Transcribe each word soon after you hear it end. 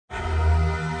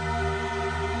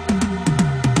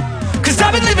Cause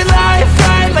I've been living life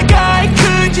right like I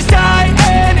could just die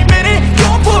any minute.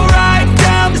 Going for a ride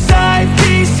down the side,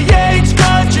 PCH,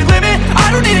 country limit. I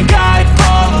don't need a guide,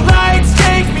 follow lights,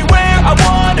 take me where I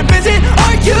wanna visit.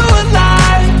 Are you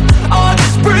alive? Or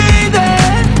just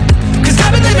breathing? Cause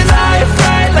I've been living life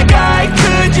right like I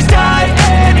could just die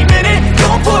any minute.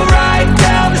 Going for a ride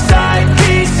down the side,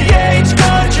 PCH,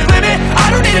 country limit. I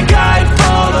don't need a guide,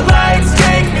 follow lights,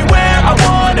 take me where I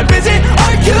wanna visit.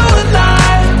 Are you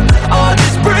alive? Or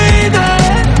just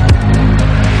breathing?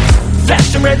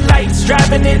 Flashing red lights,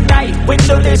 driving at night,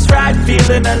 windowless ride,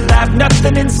 feeling alive.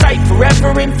 Nothing in sight,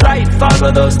 forever in flight.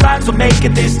 Follow those lines, we'll make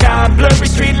it this time. Blurry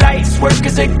street lights, work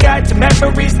as a guide to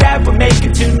memories that we're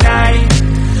making tonight.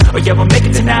 Oh yeah, we'll make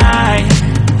it tonight.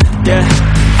 Yeah.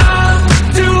 I'll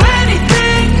do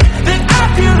anything that I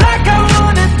feel like I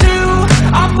wanna do.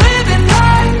 I'm living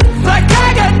life like I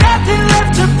got nothing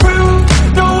left to prove.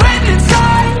 No end in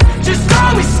sight, just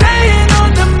always staying on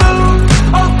the move.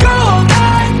 I'll go all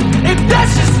night if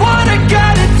that's just what I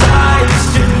gotta do. Life's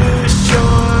too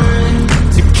short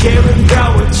to care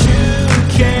about what you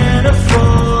can't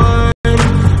afford.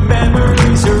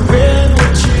 Memories are in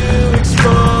what you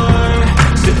explore,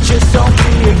 so just don't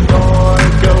be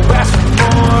ignored. Go ask for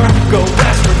more, go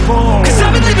ask for more. Cause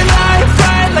I've been living life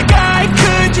right like I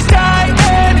could just die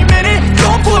any minute.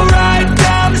 Going for a ride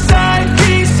down the side,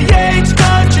 PCH,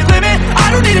 country limit.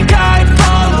 I don't need a guide,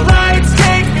 follow lights,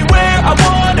 take me where I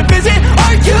wanna visit.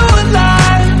 Are you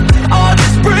alive? Or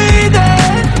just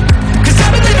breathing? Cause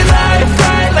I've been living life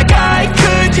right like I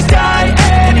could just die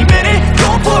any minute.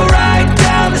 Going for a ride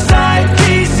down the side,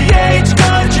 PCH,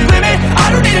 country limit.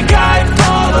 I don't need a guide,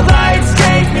 follow lights,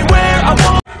 take me where I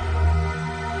want.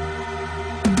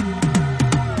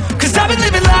 Cause I've been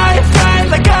living life right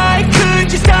like I could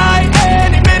just die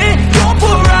any minute. Going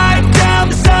for a ride down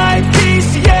the side,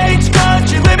 PCH,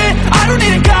 country limit. I don't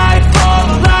need a guide,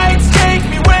 follow lights, take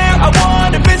me where I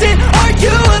wanna visit. Are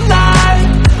you alive?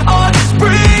 Or just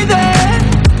breathing?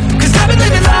 Cause I've been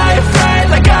living life right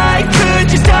like I could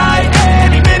just die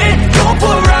any minute. Going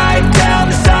for a ride down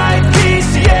the side,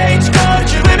 PCH,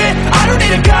 country limit. I don't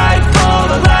need a guide,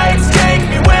 follow lights, take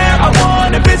me where I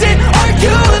wanna visit. Are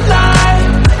you alive?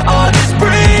 Or just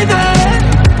breathing?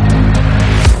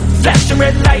 Flashing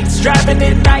red lights, driving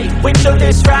at night,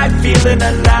 windowless ride, feeling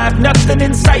alive. Nothing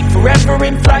in sight, forever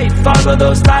in flight. Follow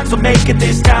those lines, we'll make it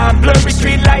this time. Blurry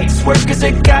street lights, work as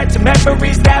a guide to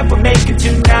memories that we're making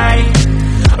tonight.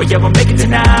 Oh yeah, we'll make it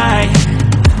tonight.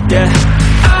 Yeah.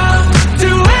 I'll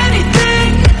do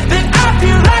anything that I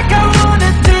feel like I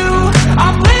wanna do.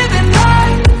 I'm living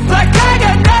life like I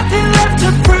got nothing left to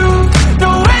prove.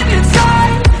 No end in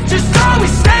sight, just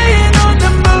always staying on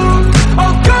the move.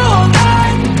 I'll go all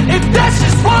night if that's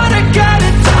just what I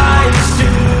gotta do. Life's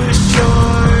too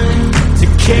short to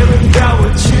care about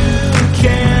what you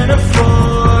can't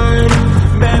afford.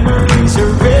 Memories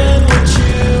are in what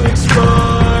you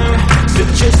explore, so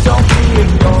just don't be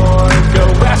ignored. Go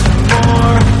ask for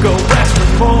more, go ask for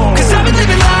more. Cause I've been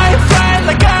living life right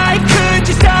like I could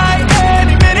just die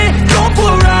any minute. Going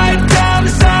for a ride down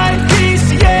the side,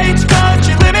 PCH,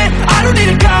 country limit. I don't need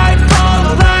a guide,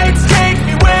 follow lights, take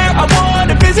me where I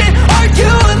wanna visit. Are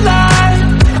you alive?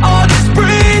 Or just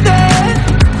breathing?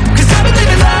 Cause I've been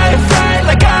living life right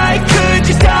like I could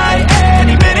just die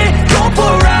any minute. Going for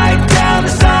a ride down the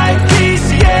side,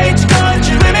 PCH,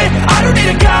 country limit. I don't need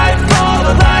a guide,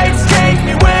 follow lights, take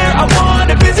me where I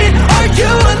wanna visit. Are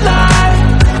you alive?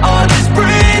 Or just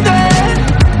breathing?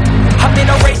 I'm in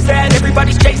a race that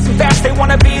everybody's chasing fast. They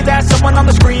wanna be that someone on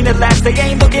the screen at last. They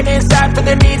ain't looking inside for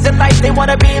their needs in life. They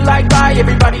wanna be liked by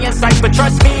everybody in sight. But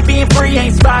trust me, being free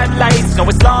ain't spotlights. No,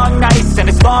 it's long nights and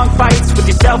it's long fights with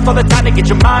yourself all the time to get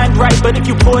your mind right. But if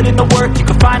you put in the work, you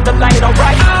can find the light,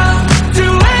 alright? I'll do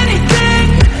anything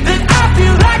that I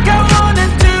feel like I wanna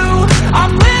do.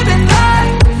 I'm living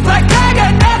life like I